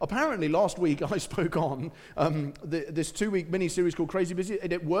Apparently, last week I spoke on this 2-week mini-series called Crazy Busy.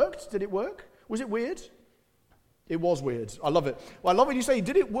 And it worked? Did it work? Was it weird? It was weird. I love it. Well, I love when you say,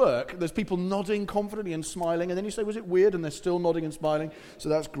 did it work? There's people nodding confidently and smiling. And then you say, was it weird? And they're still nodding and smiling. So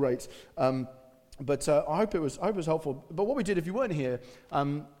that's great. But I hope it was helpful. But what we did, if you weren't here,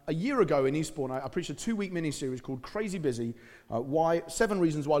 a year ago in Eastbourne, I preached a 2-week mini-series called Crazy Busy, 7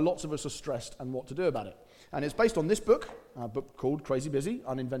 reasons why lots of us are stressed and what to do about it. And it's based on this book, a book called Crazy Busy,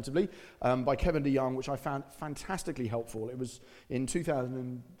 uninventively, by Kevin DeYoung, which I found fantastically helpful. It was in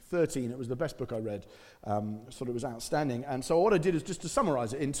 2013. It was the best book I read. Thought it was outstanding. And so what I did is just to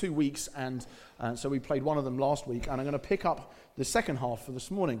summarize it in 2 weeks. And so we played one of them last week. And I'm going to pick up the second half for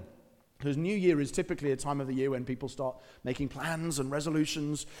this morning. Because New Year is typically a time of the year when people start making plans and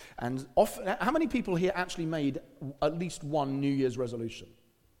resolutions. And how many people here actually made at least one New Year's resolution?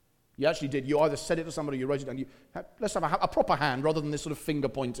 You actually did. You either said it to somebody, you wrote it down. Let's have a proper hand rather than this sort of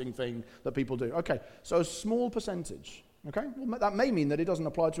finger-pointing thing that people do. Okay, so a small percentage. Okay, well, that may mean that it doesn't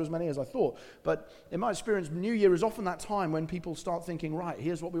apply to as many as I thought. But in my experience, New Year is often that time when people start thinking, right,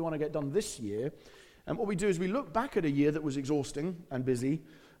 here's what we want to get done this year. And what we do is we look back at a year that was exhausting and busy,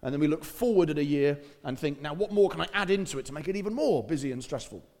 and then we look forward at a year and think, now what more can I add into it to make it even more busy and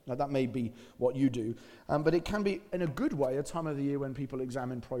stressful? Now that may be what you do, but it can be, in a good way, a time of the year when people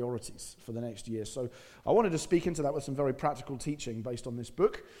examine priorities for the next year. So I wanted to speak into that with some very practical teaching based on this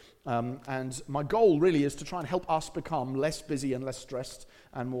book. And my goal really is to try and help us become less busy and less stressed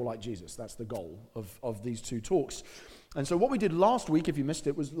and more like Jesus. That's the goal of these 2 talks. And so what we did last week, if you missed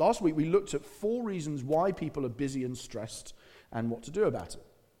it, was last week we looked at 4 reasons why people are busy and stressed and what to do about it.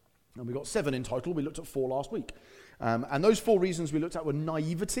 And we got 7 in total. We looked at 4 last week. And those 4 reasons we looked at were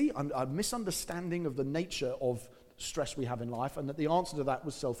naivety, a misunderstanding of the nature of stress we have in life, and that the answer to that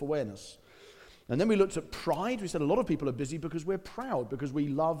was self-awareness. And then we looked at pride. We said a lot of people are busy because we're proud, because we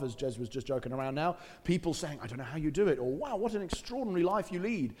love, as Jez was just joking around now, people saying, I don't know how you do it, or wow, what an extraordinary life you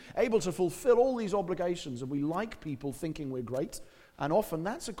lead, able to fulfill all these obligations. And we like people thinking we're great, and often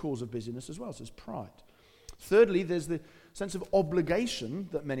that's a cause of busyness as well, so it's pride. Thirdly, there's the sense of obligation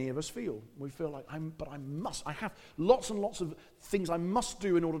that many of us feel. We feel like, I have lots and lots of things I must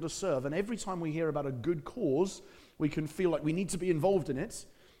do in order to serve. And every time we hear about a good cause, we can feel like we need to be involved in it,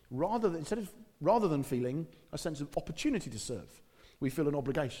 rather than feeling a sense of opportunity to serve. We feel an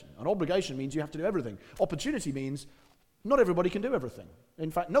obligation. An obligation means you have to do everything. Opportunity means not everybody can do everything. In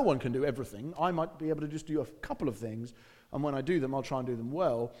fact, no one can do everything. I might be able to just do a couple of things, and when I do them, I'll try and do them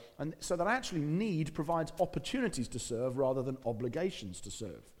well. And so that actually need provides opportunities to serve rather than obligations to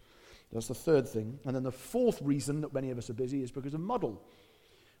serve. That's the third thing. And then the 4th reason that many of us are busy is because of muddle,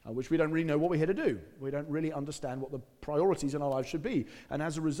 which we don't really know what we're here to do. We don't really understand what the priorities in our lives should be. And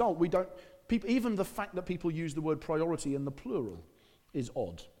as a result, even the fact that people use the word priority in the plural is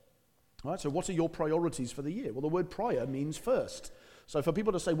odd. All right, so what are your priorities for the year? Well, the word prior means first. So for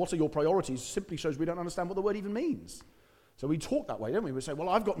people to say, what are your priorities, simply shows we don't understand what the word even means. So we talk that way, don't we? We say, well,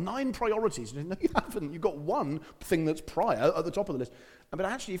 I've got 9 priorities. No, you haven't. You've got one thing that's prior at the top of the list. But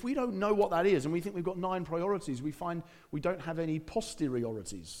actually, if we don't know what that is and we think we've got 9 priorities, we find we don't have any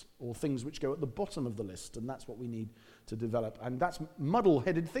posteriorities or things which go at the bottom of the list, and that's what we need to develop. And that's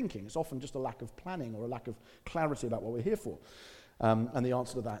muddle-headed thinking. It's often just a lack of planning or a lack of clarity about what we're here for. And the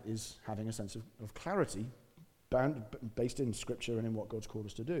answer to that is having a sense of clarity based in Scripture and in what God's called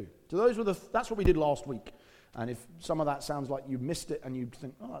us to do. So that's what we did last week. And if some of that sounds like you missed it and you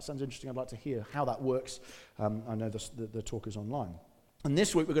think, oh, that sounds interesting, I'd like to hear how that works, I know the talk is online. And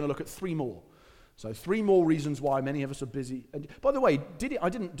this week we're going to look at 3 more. So 3 more reasons why many of us are busy. And by the way, I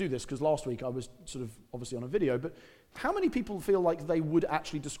didn't do this because last week I was sort of obviously on a video, but how many people feel like they would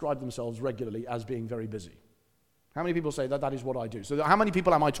actually describe themselves regularly as being very busy? How many people say that is what I do? So how many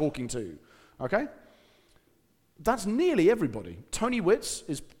people am I talking to? That's nearly everybody. Tony Witts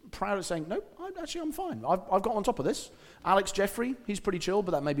is proud of saying, no, I'm fine. I've got on top of this. Alex Jeffrey, he's pretty chill,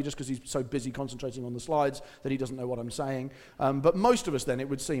 but that may be just because he's so busy concentrating on the slides that he doesn't know what I'm saying. But most of us then, it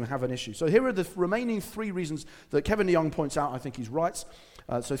would seem, have an issue. So here are the remaining 3 reasons that Kevin DeYoung points out. I think he's right.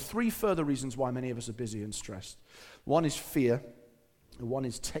 So 3 further reasons why many of us are busy and stressed. One is fear. One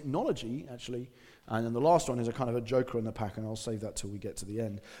is technology, actually. And then the last one is a kind of a joker in the pack, and I'll save that till we get to the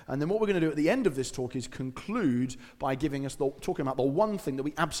end. And then what we're going to do at the end of this talk is conclude by talking about the one thing that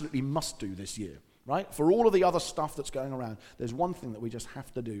we absolutely must do this year, right? For all of the other stuff that's going around, there's one thing that we just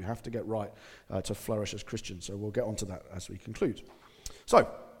have to do, have to get right to flourish as Christians. So we'll get onto that as we conclude. So,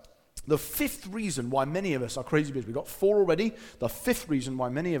 the 5th reason why many of us are crazy busy, we've got 4 already. The 5th reason why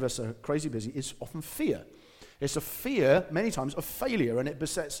many of us are crazy busy is often fear. It's a fear, many times, of failure, and it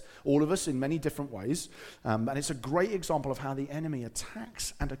besets all of us in many different ways. And it's a great example of how the enemy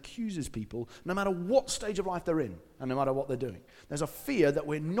attacks and accuses people, no matter what stage of life they're in, and no matter what they're doing. There's a fear that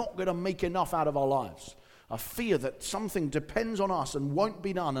we're not going to make enough out of our lives. A fear that something depends on us and won't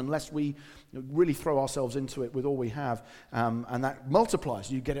be done unless we really throw ourselves into it with all we have. And that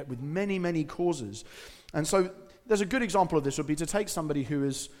multiplies. You get it with many, many causes. And so there's a good example of this would be to take somebody who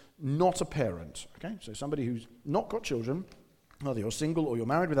is not a parent, okay? So somebody who's not got children, whether you're single or you're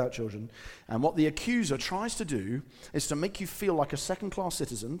married without children, and what the accuser tries to do is to make you feel like a second-class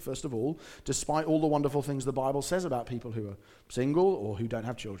citizen, first of all, despite all the wonderful things the Bible says about people who are single or who don't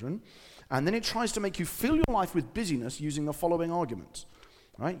have children. And then it tries to make you fill your life with busyness using the following argument,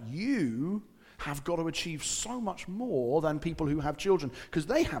 right? You have got to achieve so much more than people who have children, because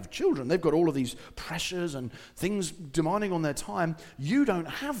they have children. They've got all of these pressures and things demanding on their time. You don't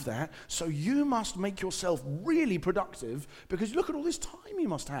have that, so you must make yourself really productive, because look at all this time you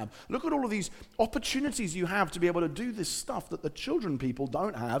must have. Look at all of these opportunities you have to be able to do this stuff that the children people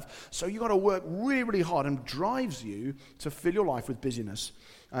don't have, so you've got to work really, really hard, and drives you to fill your life with busyness.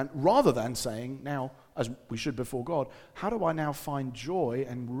 And rather than saying, now, as we should before God, how do I now find joy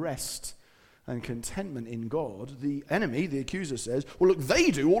and rest and contentment in God? The enemy, the accuser, says, well, look, they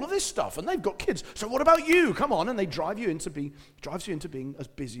do all of this stuff and they've got kids, so what about you? Come on. And they drives you into being as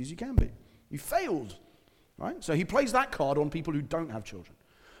busy as you can be. You failed, right? So he plays that card on people who don't have children.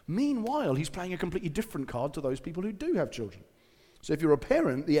 Meanwhile, he's playing a completely different card to those people who do have children. So if you're a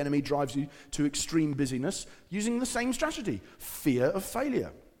parent, the enemy drives you to extreme busyness using the same strategy, fear of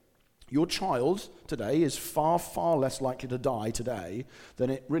failure. Your child today is far, far less likely to die today than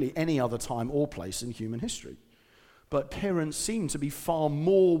at really any other time or place in human history. But parents seem to be far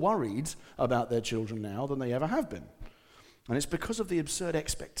more worried about their children now than they ever have been. And it's because of the absurd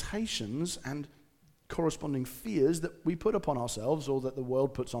expectations and corresponding fears that we put upon ourselves, or that the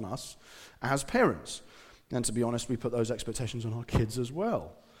world puts on us as parents. And to be honest, we put those expectations on our kids as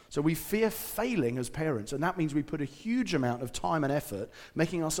well. So we fear failing as parents, and that means we put a huge amount of time and effort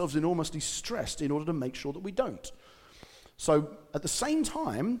making ourselves enormously stressed in order to make sure that we don't. So at the same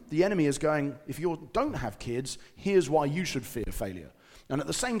time, the enemy is going, if you don't have kids, here's why you should fear failure. And at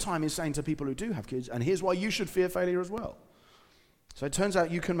the same time, he's saying to people who do have kids, and here's why you should fear failure as well. So it turns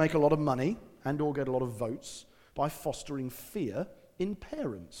out you can make a lot of money and or get a lot of votes by fostering fear in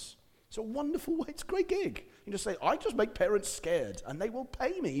parents. It's a wonderful way. It's a great gig. You just say, I just make parents scared, and they will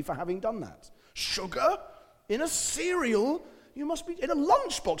pay me for having done that. Sugar in a cereal? You must be in a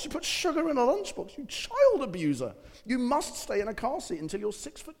lunchbox. You put sugar in a lunchbox. You child abuser. You must stay in a car seat until you're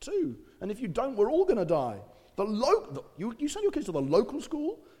 6'2". And if you don't, we're all going to die. You send your kids to the local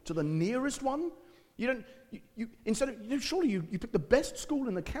school, to the nearest one. Surely you pick the best school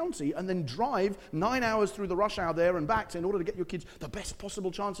in the county and then drive 9 hours through the rush hour there and back in order to get your kids the best possible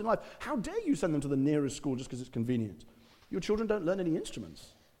chance in life. How dare you send them to the nearest school just because it's convenient? Your children don't learn any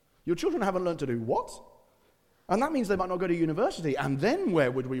instruments. Your children haven't learned to do what? And that means they might not go to university, and then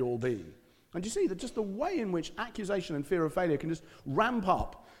where would we all be? And you see that just the way in which accusation and fear of failure can just ramp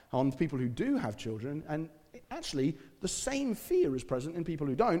up on people who do have children, and actually the same fear is present in people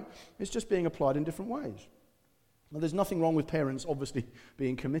who don't. It's just being applied in different ways. Now, there's nothing wrong with parents obviously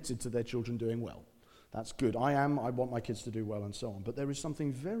being committed to their children doing well. That's good. I want my kids to do well and so on. But there is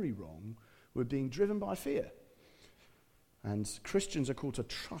something very wrong with being driven by fear. And Christians are called to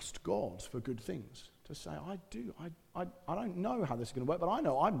trust God for good things. To say, I don't know how this is going to work, but I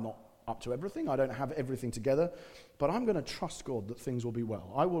know I'm not up to everything. I don't have everything together, but I'm going to trust God that things will be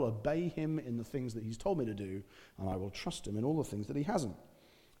well. I will obey him in the things that he's told me to do, and I will trust him in all the things that he hasn't.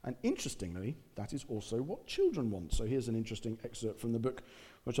 And interestingly, that is also what children want. So here's an interesting excerpt from the book,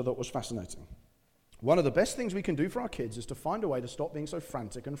 which I thought was fascinating. One of the best things we can do for our kids is to find a way to stop being so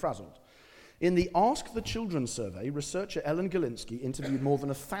frantic and frazzled. In the Ask the Children survey, researcher Ellen Galinsky interviewed more than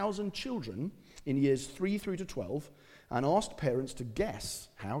 1,000 children in years 3 through to 12 and asked parents to guess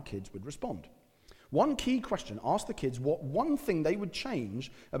how kids would respond. One key question asked the kids what one thing they would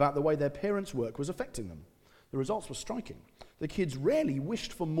change about the way their parents' work was affecting them. The results were striking. The kids rarely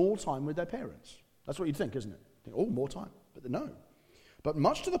wished for more time with their parents. That's what you'd think, isn't it? Oh, more time. But no. But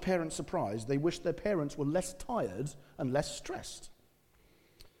much to the parents' surprise, they wished their parents were less tired and less stressed.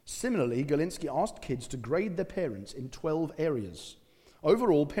 Similarly, Galinsky asked kids to grade their parents in 12 areas.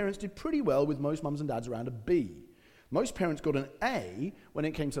 Overall, parents did pretty well, with most mums and dads around a B. Most parents got an A when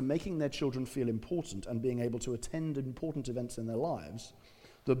it came to making their children feel important and being able to attend important events in their lives.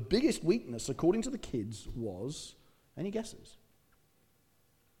 The biggest weakness, according to the kids, was, any guesses?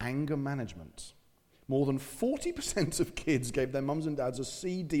 Anger management. more than 40% of kids gave their mums and dads a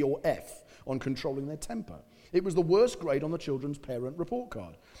C, D, or F on controlling their temper. It was the worst grade on the children's parent report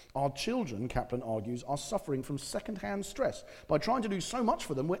card. Our children, Kaplan argues, are suffering from second-hand stress. By trying to do so much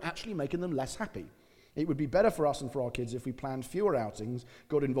for them, we're actually making them less happy. It would be better for us and for our kids if we planned fewer outings,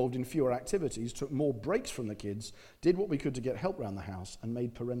 got involved in fewer activities, took more breaks from the kids, did what we could to get help around the house, and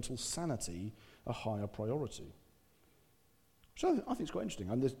made parental sanity a higher priority. So I think it's quite interesting.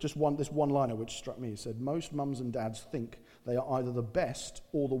 And there's just this one-liner which struck me. It said, most mums and dads think they are either the best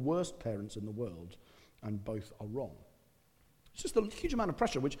or the worst parents in the world, and both are wrong. It's just a huge amount of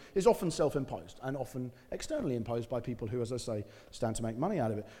pressure, which is often self-imposed and often externally imposed by people who, as I say, stand to make money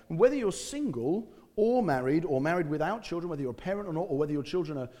out of it. And whether you're single or married without children, whether you're a parent or not, or whether your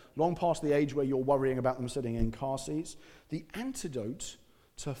children are long past the age where you're worrying about them sitting in car seats, the antidote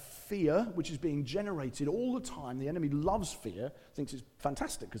to fear, which is being generated all the time, the enemy loves fear, thinks it's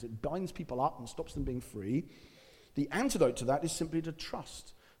fantastic because it binds people up and stops them being free. The antidote to that is simply to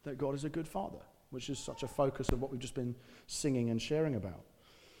trust that God is a good father, which is such a focus of what we've just been singing and sharing about.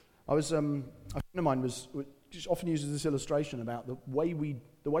 A friend of mine just often uses this illustration about the way we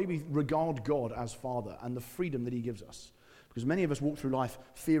regard God as Father and the freedom that he gives us. Because many of us walk through life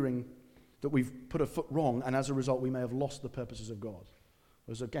fearing that we've put a foot wrong, and as a result we may have lost the purposes of God.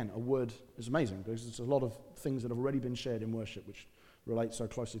 Whereas again, a word is amazing because there's a lot of things that have already been shared in worship which relate so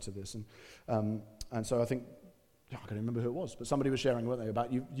closely to this. And so I think, I can't remember who it was, but somebody was sharing, weren't they,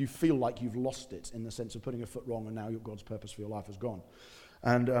 about you feel like you've lost it in the sense of putting a foot wrong and now God's purpose for your life has gone.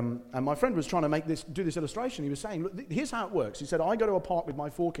 And my friend was trying to do this illustration. He was saying, look, here's how it works. He said, I go to a park with my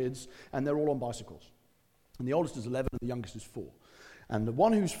 4 kids and they're all on bicycles. And the oldest is 11 and the youngest is 4. And the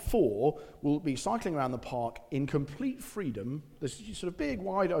one who's 4 will be cycling around the park in complete freedom, this sort of big,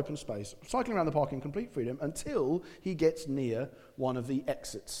 wide open space, cycling around the park in complete freedom until he gets near one of the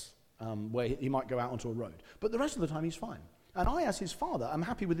exits where he might go out onto a road. But the rest of the time he's fine. And I, as his father, am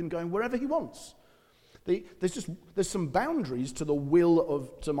happy with him going wherever he wants. There's some boundaries to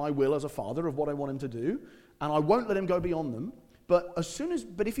my will as a father of what I want him to do, and I won't let him go beyond them. But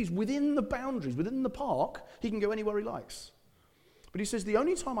if he's within the boundaries, within the park, he can go anywhere he likes. But he says the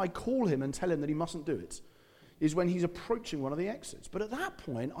only time I call him and tell him that he mustn't do it is when he's approaching one of the exits. But at that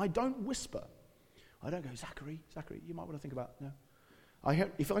point, I don't whisper. I don't go, Zachary, you might want to think about, no.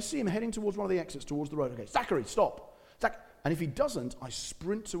 If I see him heading towards one of the exits towards the road, I go, Zachary, stop. And if he doesn't, I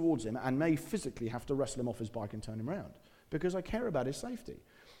sprint towards him and may physically have to wrestle him off his bike and turn him around because I care about his safety.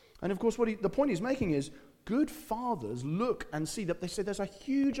 And of course, the point he's making is good fathers look and see that they say there's a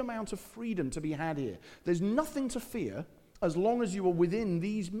huge amount of freedom to be had here. There's nothing to fear as long as you are within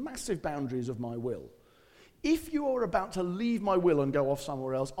these massive boundaries of my will. If you are about to leave my will and go off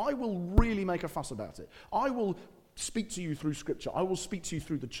somewhere else, I will really make a fuss about it. I will speak to you through Scripture. I will speak to you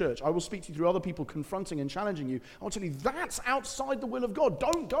through the church. I will speak to you through other people confronting and challenging you. I will tell you that's outside the will of God.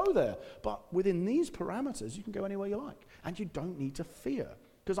 Don't go there. But within these parameters, you can go anywhere you like. And you don't need to fear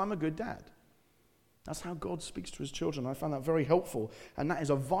because I'm a good dad. That's how God speaks to his children. I found that very helpful. And that is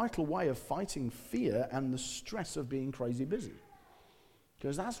a vital way of fighting fear and the stress of being crazy busy.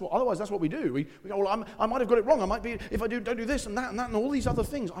 Because otherwise that's what we do. We go, well, I might have got it wrong. I might be, if I don't do this and that and all these other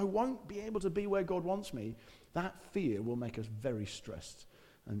things, I won't be able to be where God wants me. That fear will make us very stressed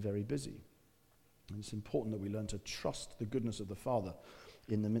and very busy. And it's important that we learn to trust the goodness of the Father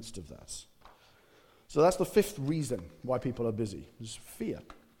in the midst of that. So that's the 5th reason why people are busy, is fear.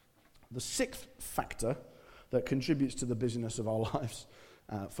 The 6th factor that contributes to the busyness of our lives,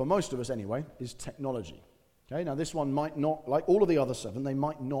 for most of us anyway, is technology. Okay, now this one might not, like all of the other 7, they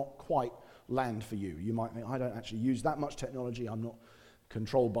might not quite land for you. You might think, I don't actually use that much technology, I'm not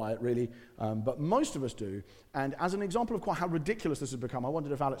controlled by it really, but most of us do. And as an example of quite how ridiculous this has become, I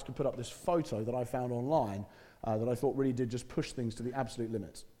wondered if Alex could put up this photo that I found online that I thought really did just push things to the absolute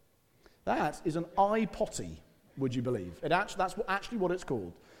limit. That is an iPotty, would you believe? That's actually what it's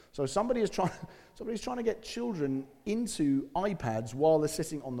called. So somebody's trying to get children into iPads while they're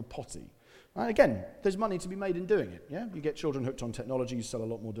sitting on the potty. And again, there's money to be made in doing it. Yeah, you get children hooked on technology, you sell a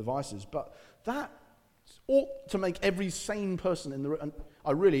lot more devices, but that ought to make every sane person in the room, and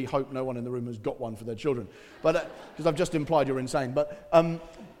I really hope no one in the room has got one for their children, but because I've just implied you're insane, but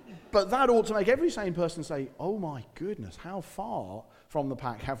that ought to make every sane person say, oh my goodness, how far from the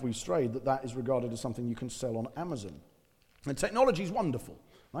pack have we strayed that is regarded as something you can sell on Amazon. And technology is wonderful.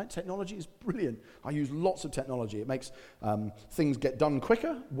 Right? Technology is brilliant. I use lots of technology. It makes things get done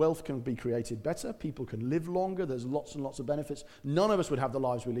quicker. Wealth can be created better. People can live longer. There's lots and lots of benefits. None of us would have the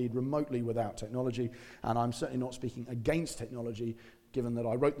lives we lead remotely without technology. And I'm certainly not speaking against technology. given that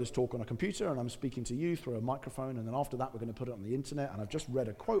I wrote this talk on a computer and I'm speaking to you through a microphone, and then after that we're going to put it on the internet, and I've just read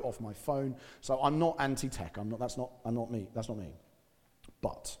a quote off my phone, so I'm not anti-tech. I'm not me. That's not me.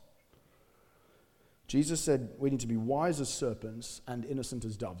 But Jesus said we need to be wise as serpents and innocent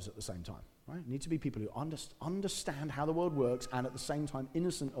as doves at the same time. Right? Need to be people who understand how the world works and at the same time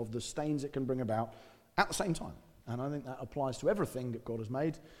innocent of the stains it can bring about at the same time. And I think that applies to everything that God has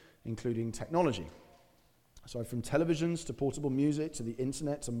made, including technology. So from televisions to portable music to the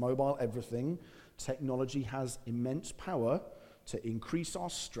internet to mobile everything, technology has immense power to increase our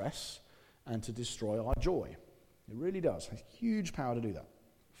stress and to destroy our joy. It really does. It has huge power to do that.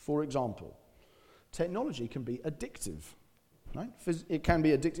 For example, technology can be addictive. Right? It can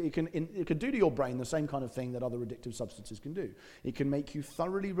be addictive. It can do to your brain the same kind of thing that other addictive substances can do. It can make you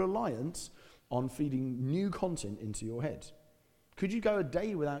thoroughly reliant on feeding new content into your head. Could you go a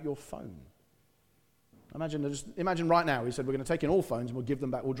day without your phone? Imagine right now, we said we're going to take in all phones and we'll give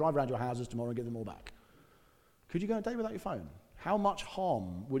them back. We'll drive around your houses tomorrow and give them all back. Could you go a day without your phone? How much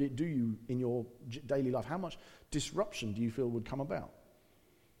harm would it do you in your daily life? How much disruption do you feel would come about?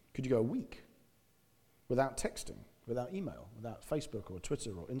 Could you go a week without texting, without email, without Facebook or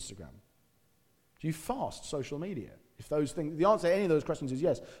Twitter or Instagram? Do you fast social media? If those things, the answer to any of those questions is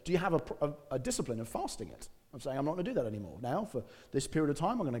yes. Do you have a discipline of fasting it? Of saying, I'm not going to do that anymore. Now, for this period of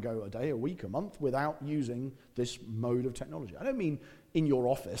time, I'm going to go a day, a week, a month without using this mode of technology. I don't mean in your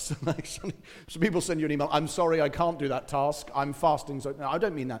office. Some people send you an email, I'm sorry, I can't do that task. I'm fasting. So no, I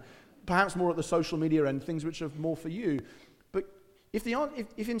don't mean that. Perhaps more at the social media end, things which are more for you. But if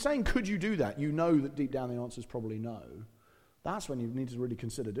in saying, could you do that, you know that deep down the answer is probably no, that's when you need to really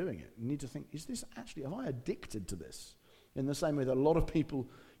consider doing it. You need to think, am I addicted to this? In the same way that a lot of people,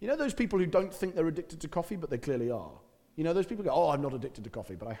 you know those people who don't think they're addicted to coffee, but they clearly are. You know those people go, I'm not addicted to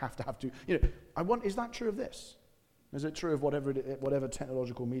coffee, but I have to. Is that true of this? Is it true of whatever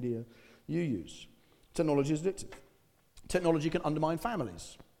technological media you use? Technology is addictive. Technology can undermine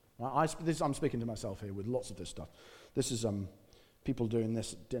families. Right? I'm speaking to myself here with lots of this stuff. This is people doing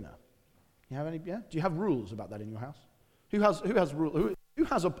this at dinner. You have any? Yeah? Do you have rules about that in your house? Who has rules? Who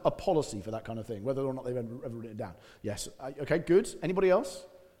has a policy for that kind of thing, whether or not they've ever written it down? Yes. Okay, good. Anybody else?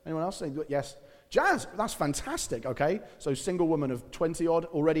 Anyone else? Yes. Jazz, that's fantastic, okay? So single woman of 20-odd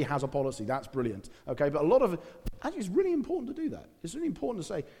already has a policy. That's brilliant, okay? But a lot of it, actually, it's really important to do that. It's really important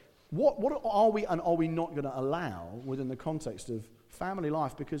to say, what are we and are we not going to allow within the context of family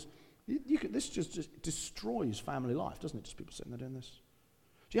life? Because this just destroys family life, doesn't it? Just people sitting there doing this.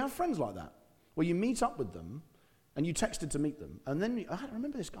 Do you have friends like that, where you meet up with them, and you texted to meet them, and then, I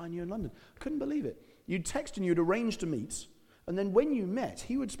remember this guy I knew in London. I couldn't believe it. You'd text and you'd arrange to meet, and then when you met,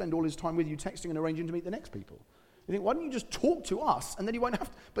 he would spend all his time with you texting and arranging to meet the next people. You think, why don't you just talk to us, and then you won't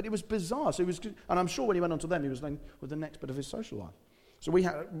have to, but it was bizarre. So it was, and I'm sure when he went on to them, he was then with the next bit of his social life. So we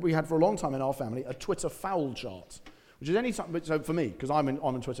had for a long time in our family a Twitter foul chart, which is any time, so for me, because I'm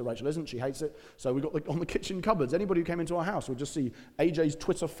on Twitter, Rachel isn't, she hates it, so we got on the kitchen cupboards, anybody who came into our house would just see AJ's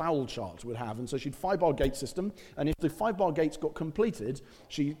Twitter foul chart would have, and so she'd 5-bar gate system, and if the 5-bar gates got completed,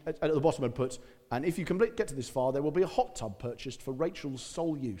 she, at the bottom had put, and if you get to this far, there will be a hot tub purchased for Rachel's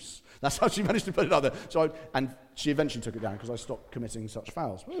sole use. That's how she managed to put it out there. And she eventually took it down because I stopped committing such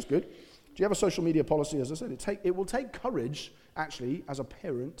fouls. Well, that's good. Do you have a social media policy? As I said, it will take courage, actually, as a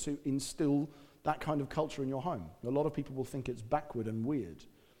parent, to instill that kind of culture in your home. A lot of people will think it's backward and weird,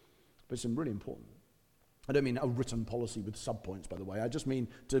 but it's really important. I don't mean a written policy with subpoints, by the way. I just mean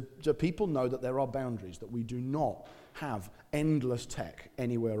to people know that there are boundaries, that we do not have endless tech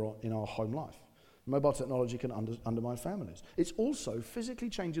anywhere in our home life. Mobile technology can undermine families. It's also physically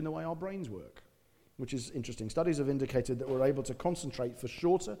changing the way our brains work, which is interesting. Studies have indicated that we're able to concentrate for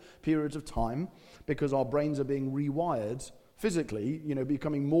shorter periods of time because our brains are being rewired physically,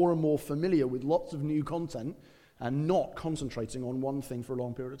 becoming more and more familiar with lots of new content and not concentrating on one thing for a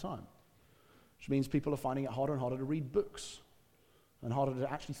long period of time. Which means people are finding it harder and harder to read books and harder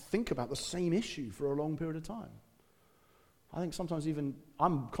to actually think about the same issue for a long period of time. I think sometimes even,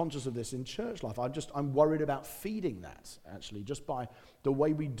 I'm conscious of this in church life. I'm worried about feeding that, actually, just by the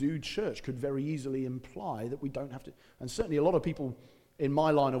way we do church could very easily imply that we don't have to, and certainly a lot of people in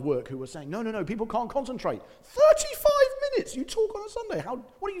my line of work who were saying, no, people can't concentrate. 35 minutes you talk on a Sunday.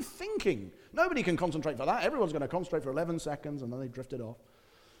 What are you thinking? Nobody can concentrate for that. Everyone's going to concentrate for 11 seconds and then they drifted off.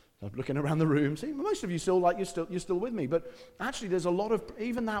 I'm looking around the room. See, most of you you're still with me. But actually there's a lot of,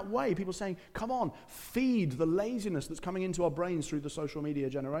 even that way, people saying, come on, feed the laziness that's coming into our brains through the social media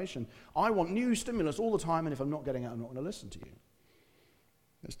generation. I want new stimulus all the time, and if I'm not getting it, I'm not going to listen to you.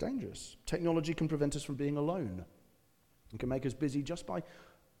 It's dangerous. Technology can prevent us from being alone. It can make us busy just by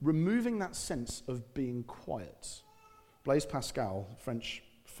removing that sense of being quiet Blaise Pascal, French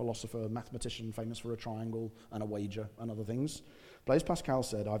philosopher, mathematician, famous for a triangle and a wager and other things. Blaise Pascal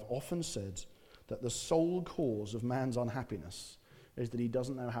said, "I've often said that the sole cause of man's unhappiness is that he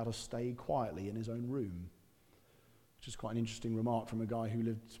doesn't know how to stay quietly in his own room," which is quite an interesting remark from a guy who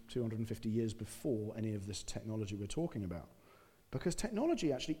lived 250 years before any of this technology we're talking about. Because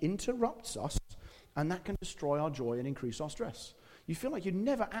technology actually interrupts us, and that can destroy our joy and increase our stress. You feel like you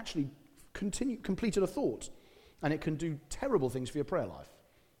never actually completed a thought, and it can do terrible things for your prayer life.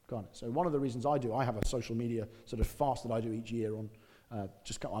 Can't it? So one of the reasons I have a social media sort of fast that I do each year on,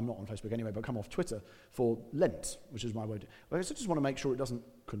 I'm not on Facebook anyway, but come off Twitter for Lent, which is my way to, I just want to make sure it doesn't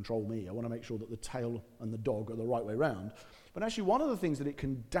control me. I want to make sure that the tail and the dog are the right way round. But actually one of the things that it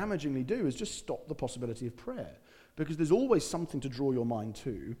can damagingly do is just stop the possibility of prayer, because there's always something to draw your mind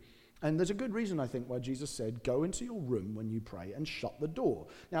to. And there's a good reason, I think, why Jesus said, go into your room when you pray and shut the door.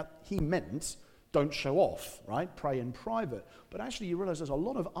 Now, he meant don't show off, right? Pray in private. But actually, you realize there's a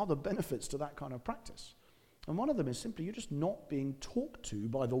lot of other benefits to that kind of practice. And one of them is simply you're just not being talked to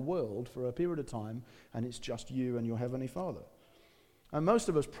by the world for a period of time, and it's just you and your Heavenly Father. And most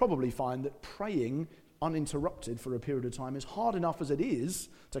of us probably find that praying uninterrupted for a period of time is hard enough as it is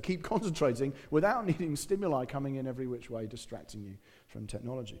to keep concentrating without needing stimuli coming in every which way, distracting you from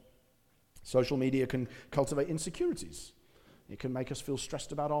technology. Social media can cultivate insecurities. It can make us feel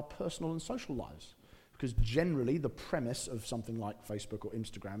stressed about our personal and social lives. Because generally the premise of something like Facebook or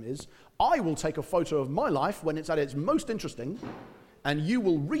Instagram is, I will take a photo of my life when it's at its most interesting, and you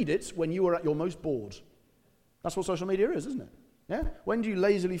will read it when you are at your most bored. That's what social media is, isn't it? Yeah? When do you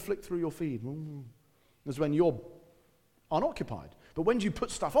lazily flick through your feed? That's when you're unoccupied. But when you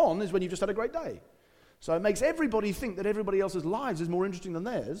put stuff on is when you've just had a great day. So it makes everybody think that everybody else's lives is more interesting than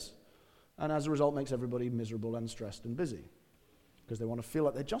theirs, and as a result makes everybody miserable and stressed and busy, because they want to feel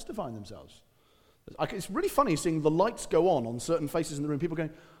like they're justifying themselves. It's really funny seeing the lights go on certain faces in the room, people going,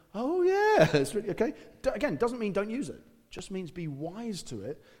 oh yeah, it's really okay. Again, doesn't mean don't use it. Just means be wise to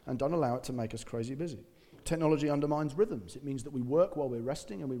it and don't allow it to make us crazy busy. Technology undermines rhythms. It means that we work while we're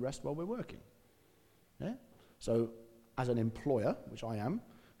resting and we rest while we're working. Yeah? So as an employer, which I am,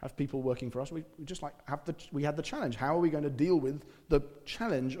 have people working for us, we had the challenge. How are we going to deal with the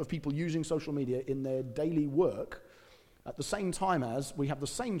challenge of people using social media in their daily work at the same time as we have the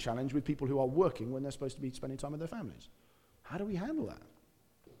same challenge with people who are working when they're supposed to be spending time with their families? How do we handle that?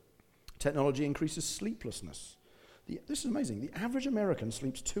 Technology increases sleeplessness. This is amazing. The average American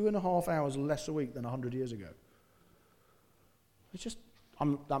sleeps 2.5 hours less a week than 100 years ago. It's just,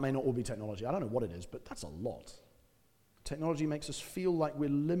 that may not all be technology. I don't know what it is, but that's a lot. Technology makes us feel like we're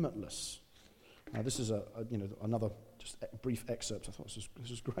limitless. Now, this is another just brief excerpt. I thought this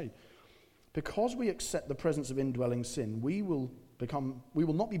is great. Because we accept the presence of indwelling sin, we will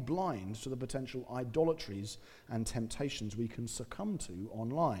not be blind to the potential idolatries and temptations we can succumb to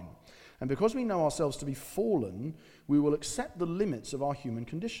online. And because we know ourselves to be fallen, we will accept the limits of our human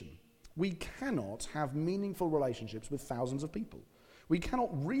condition. We cannot have meaningful relationships with thousands of people. We cannot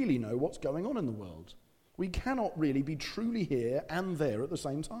really know what's going on in the world. We cannot really be truly here and there at the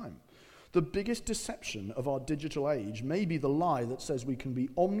same time. The biggest deception of our digital age may be the lie that says we can be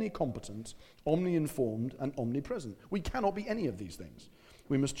omnicompetent, omni-informed, and omnipresent. We cannot be any of these things.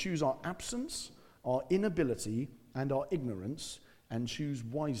 We must choose our absence, our inability, and our ignorance, and choose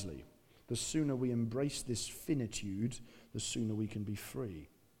wisely. The sooner we embrace this finitude, the sooner we can be free.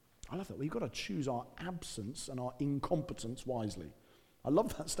 I love that. We've got to choose our absence and our incompetence wisely. I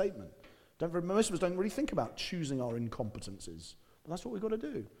love that statement. Most of us don't really think about choosing our incompetences, but that's what we've got to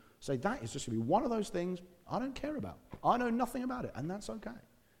do. Say, that is just going to be one of those things I don't care about. I know nothing about it, and that's okay.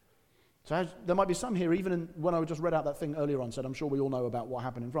 So there might be some here, even when I just read out that thing earlier on, said I'm sure we all know about what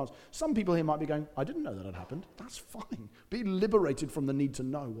happened in France. Some people here might be going, I didn't know that had happened. That's fine. Be liberated from the need to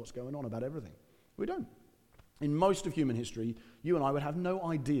know what's going on about everything. We don't. In most of human history, you and I would have no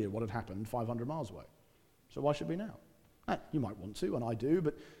idea what had happened 500 miles away. So why should we now? You might want to, and I do,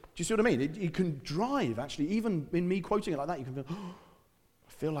 but do you see what I mean? It can drive, actually, even in me quoting it like that, you can feel,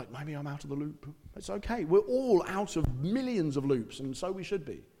 I feel like maybe I'm out of the loop. It's okay. We're all out of millions of loops, and so we should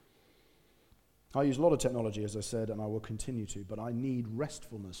be. I use a lot of technology, as I said, and I will continue to, but I need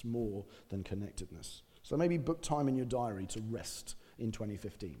restfulness more than connectedness. So maybe book time in your diary to rest in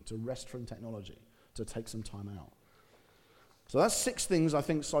 2015, to rest from technology, to take some time out. So that's 6 things, I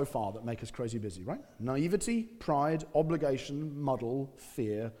think, so far that make us crazy busy, right? Naivety, pride, obligation, muddle,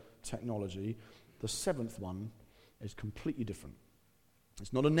 fear, technology. The 7th one is completely different.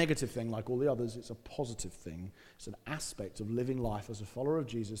 It's not a negative thing like all the others, it's a positive thing. It's an aspect of living life as a follower of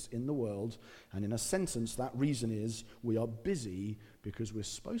Jesus in the world, and in a sentence, that reason is we are busy because we're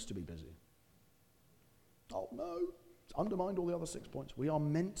supposed to be busy. Oh no, It's undermined all the other 6 points. We are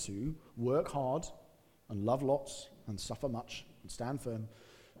meant to work hard and love lots and suffer much and stand firm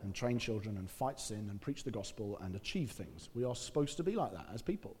and train children and fight sin and preach the gospel and achieve things. We are supposed to be like that as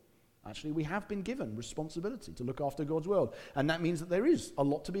people. Actually, we have been given responsibility to look after God's world. And that means that there is a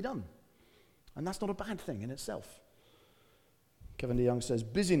lot to be done. And that's not a bad thing in itself. Kevin DeYoung says,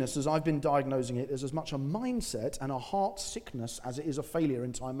 busyness, as I've been diagnosing it, is as much a mindset and a heart sickness as it is a failure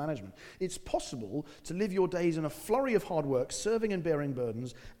in time management. It's possible to live your days in a flurry of hard work, serving and bearing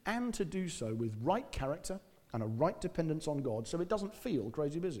burdens, and to do so with right character and a right dependence on God, so it doesn't feel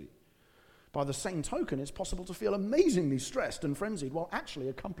crazy busy. By the same token, it's possible to feel amazingly stressed and frenzied while actually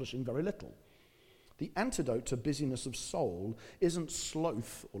accomplishing very little. The antidote to busyness of soul isn't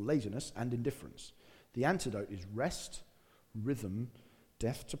sloth or laziness and indifference. The antidote is rest, rhythm,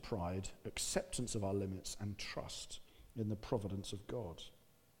 death to pride, acceptance of our limits, and trust in the providence of God.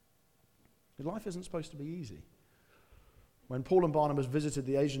 Life isn't supposed to be easy. When Paul and Barnabas visited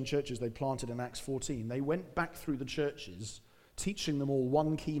the Asian churches they planted in Acts 14, they went back through the churches, teaching them all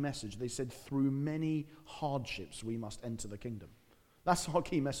one key message. They said, through many hardships we must enter the kingdom. That's our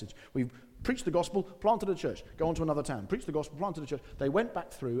key message. We've preached the gospel, planted a church, go on to another town, preached the gospel, planted a church. They went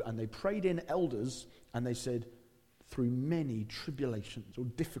back through and they prayed in elders and they said, through many tribulations or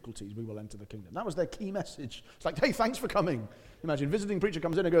difficulties we will enter the kingdom. That was their key message. It's like, hey, thanks for coming. Imagine visiting preacher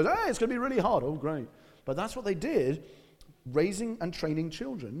comes in and goes, hey, it's going to be really hard. Oh, great. But that's what they did. Raising and training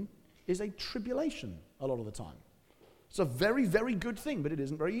children is a tribulation a lot of the time. It's a very, very good thing, but it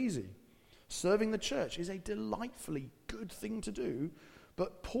isn't very easy. Serving the church is a delightfully good thing to do,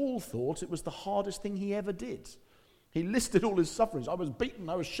 but Paul thought it was the hardest thing he ever did. He listed all his sufferings. I was beaten,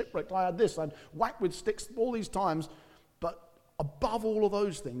 I was shipwrecked, I had this, I'd whacked with sticks all these times. But above all of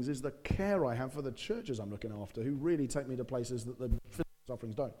those things is the care I have for the churches I'm looking after, who really take me to places that the physical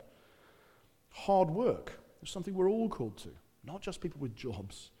sufferings don't. Hard work is something we're all called to, not just people with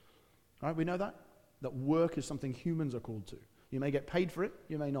jobs. Right? We know that? That work is something humans are called to. You may get paid for it,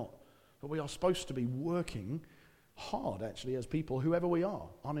 you may not. But we are supposed to be working hard, actually, as people, whoever we are.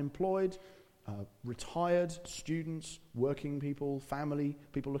 Unemployed, retired, students, working people, family,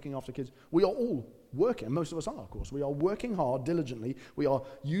 people looking after kids. We are all working, and most of us are, of course. We are working hard, diligently. We are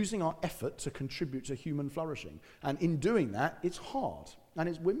using our effort to contribute to human flourishing. And in doing that, it's hard.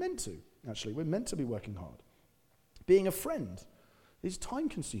 And we're meant to, actually. We're meant to be working hard. Being a friend is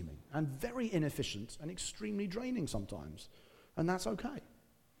time-consuming and very inefficient and extremely draining sometimes. And that's okay.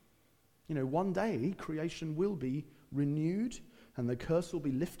 You know, one day, creation will be renewed, and the curse will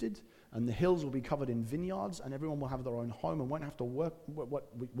be lifted, and the hills will be covered in vineyards, and everyone will have their own home and won't have to work.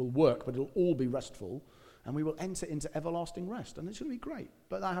 Will work, but it'll all be restful, and we will enter into everlasting rest, and it's going to be great.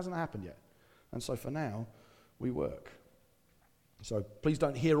 But that hasn't happened yet. And so for now, we work. So please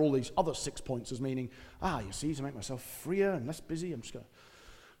don't hear all these other 6 points as meaning, you see, to make myself freer and less busy, I'm just going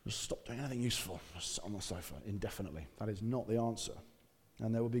to stop doing anything useful, just sit on the sofa indefinitely. That is not the answer.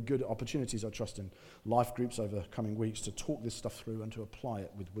 And there will be good opportunities, I trust, in life groups over coming weeks to talk this stuff through and to apply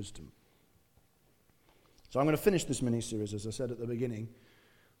it with wisdom. So I'm going to finish this mini-series, as I said at the beginning,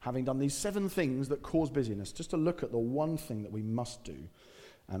 having done these 7 things that cause busyness, just to look at the one thing that we must do.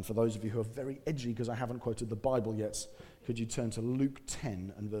 And for those of you who are very edgy, because I haven't quoted the Bible yet, could you turn to Luke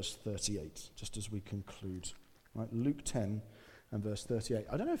 10 and verse 38, just as we conclude. Right, Luke 10 and verse 38.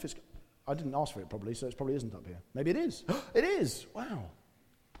 I don't know if it's... I didn't ask for it probably, so it probably isn't up here. Maybe it is. It is! Wow.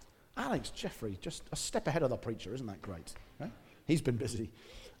 Alex Jeffrey, just a step ahead of the preacher, isn't that great? Right? He's been busy.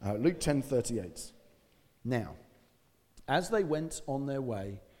 Luke 10:38. Now, as they went on their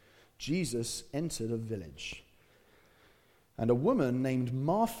way, Jesus entered a village, and a woman named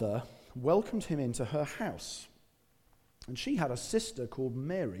Martha welcomed him into her house. And she had a sister called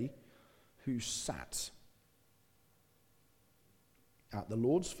Mary who sat at the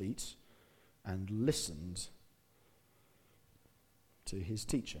Lord's feet and listened to his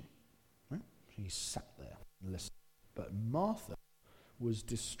teaching. Right? He sat there and listened. But Martha was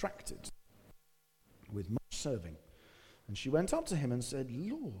distracted with much serving. And she went up to him and said,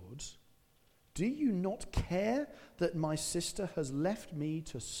 Lord, do you not care that my sister has left me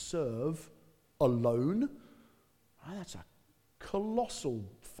to serve alone? Oh, that's a colossal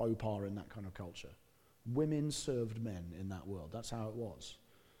faux pas in that kind of culture. Women served men in that world. That's how it was.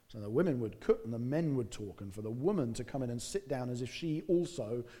 So the women would cook and the men would talk, and for the woman to come in and sit down as if she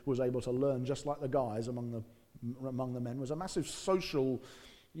also was able to learn just like the guys among the men was a massive social,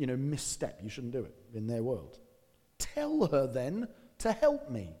 misstep. You shouldn't do it in their world. Tell her then to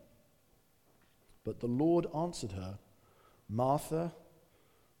help me. But the Lord answered her, Martha,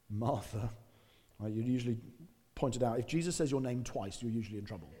 Martha. Right, you'd usually pointed out, if Jesus says your name twice, you're usually in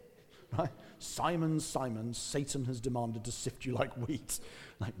trouble. right? Simon, Simon, Satan has demanded to sift you like wheat.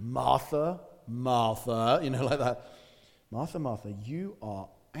 Like, Martha, Martha, like that. Martha, Martha, you are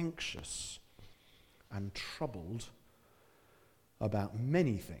anxious and troubled about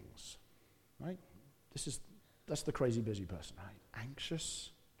many things, right? That's the crazy busy person, right?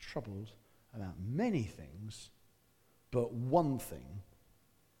 Anxious, troubled about many things, but one thing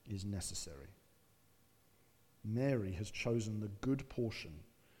is necessary. Mary has chosen the good portion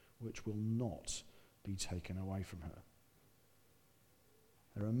which will not be taken away from her.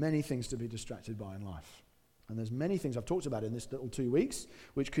 There are many things to be distracted by in life. And there's many things I've talked about in this little 2 weeks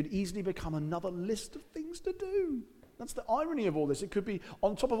which could easily become another list of things to do. That's the irony of all this. It could be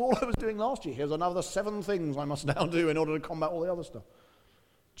on top of all I was doing last year. Here's another 7 things I must now do in order to combat all the other stuff.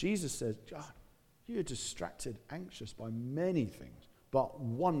 Jesus says, God, you're distracted, anxious by many things, but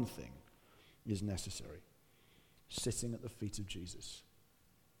one thing is necessary. Sitting at the feet of Jesus.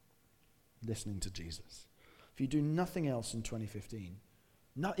 Listening to Jesus. If you do nothing else in 2015,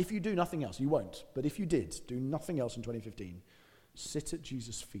 if you do nothing else, you won't, but if you did do nothing else in 2015, sit at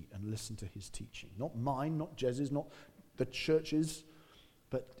Jesus' feet and listen to his teaching. Not mine, not Jez's, not the church's,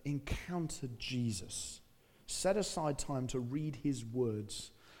 but encounter Jesus. Set aside time to read his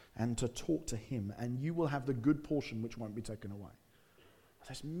words and to talk to him, and you will have the good portion which won't be taken away.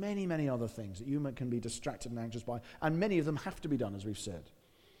 There's many, many other things that you can be distracted and anxious by, and many of them have to be done, as we've said.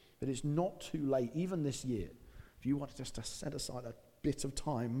 But it's not too late, even this year, if you want just to set aside a bit of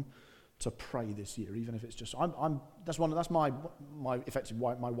time to pray this year, even if it's just that's my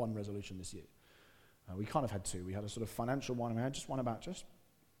one resolution this year. We kind of had two. We had a sort of financial one, and we had just one about just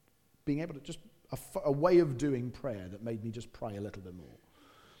being able to a way of doing prayer that made me just pray a little bit more.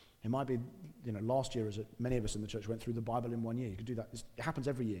 It might be, last year, as many of us in the church went through the Bible in 1 year. You could do that. It happens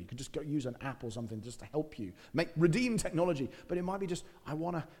every year. You could just go use an app or something just to help you. Redeem technology. But it might be just, I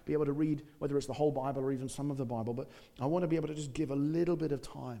want to be able to read, whether it's the whole Bible or even some of the Bible, but I want to be able to just give a little bit of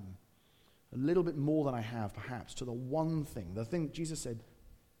time, a little bit more than I have, perhaps, to the one thing. The thing Jesus said,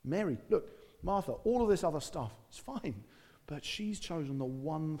 Mary, look, Martha, all of this other stuff, it's fine. But she's chosen the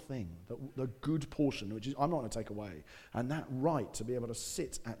one thing, the good portion, which is I'm not going to take away. And that right to be able to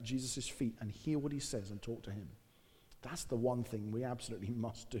sit at Jesus' feet and hear what he says and talk to him. That's the one thing we absolutely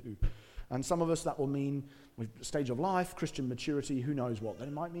must do. And some of us, that will mean stage of life, Christian maturity, who knows what. Then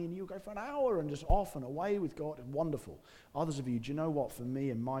it might mean you go for an hour and just off and away with God. Wonderful. Others of you, do you know what? For me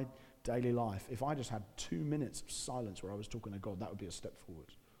in my daily life, if I just had 2 minutes of silence where I was talking to God, that would be a step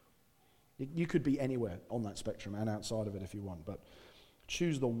forward. You could be anywhere on that spectrum and outside of it if you want, but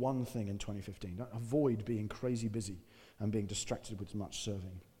choose the one thing in 2015. Don't avoid being crazy busy and being distracted with much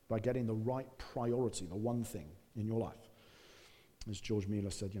serving by getting the right priority, the one thing in your life. As George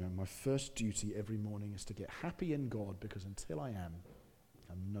Mueller said, my first duty every morning is to get happy in God, because until I am,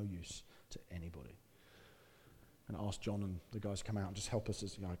 I'm no use to anybody. And I ask John and the guys to come out and just help us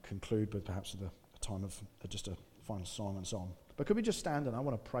as I conclude, but perhaps at a time of just a final song and so on. But could we just stand, and I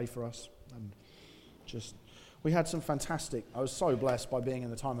want to pray for us. And we had some fantastic, I was so blessed by being in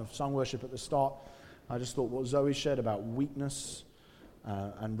the time of sung worship at the start. I just thought what Zoe shared about weakness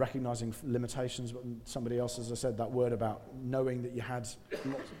and recognizing limitations, but somebody else, as I said, that word about knowing that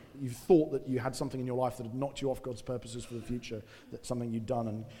you thought that you had something in your life that had knocked you off God's purposes for the future, that's something you'd done.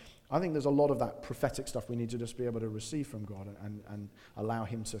 And I think there's a lot of that prophetic stuff we need to just be able to receive from God and allow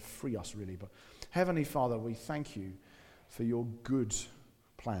him to free us, really. But Heavenly Father, we thank you for your good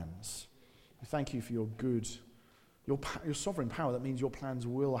plans. We thank you for your sovereign power. That means your plans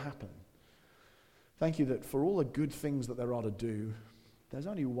will happen. Thank you that for all the good things that there are to do, there's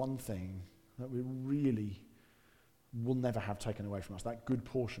only one thing that we really will never have taken away from us, that good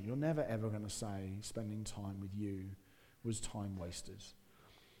portion. You're never ever going to say spending time with you was time wasted.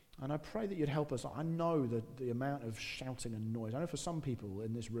 And I pray that you'd help us. I know that the amount of shouting and noise, I know for some people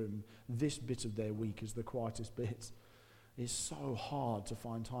in this room, this bit of their week is the quietest bit. It's so hard to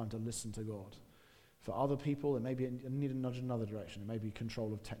find time to listen to God. For other people, it may be need a nudge in another direction. It may be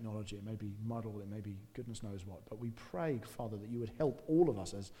control of technology. It may be muddle. It may be goodness knows what. But we pray, Father, that you would help all of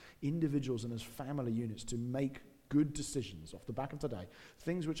us as individuals and as family units to make good decisions off the back of today.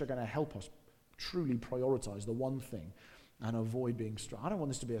 Things which are going to help us truly prioritize the one thing and avoid being stressed. I don't want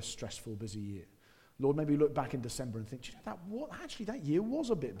this to be a stressful, busy year. Lord, maybe look back in December and think, that year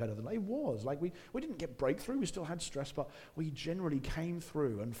was a bit better than it was. Like we didn't get breakthrough, we still had stress, but we generally came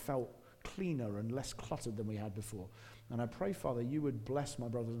through and felt cleaner and less cluttered than we had before. And I pray, Father, you would bless my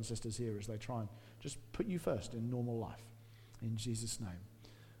brothers and sisters here as they try and just put you first in normal life. In Jesus' name,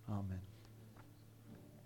 amen.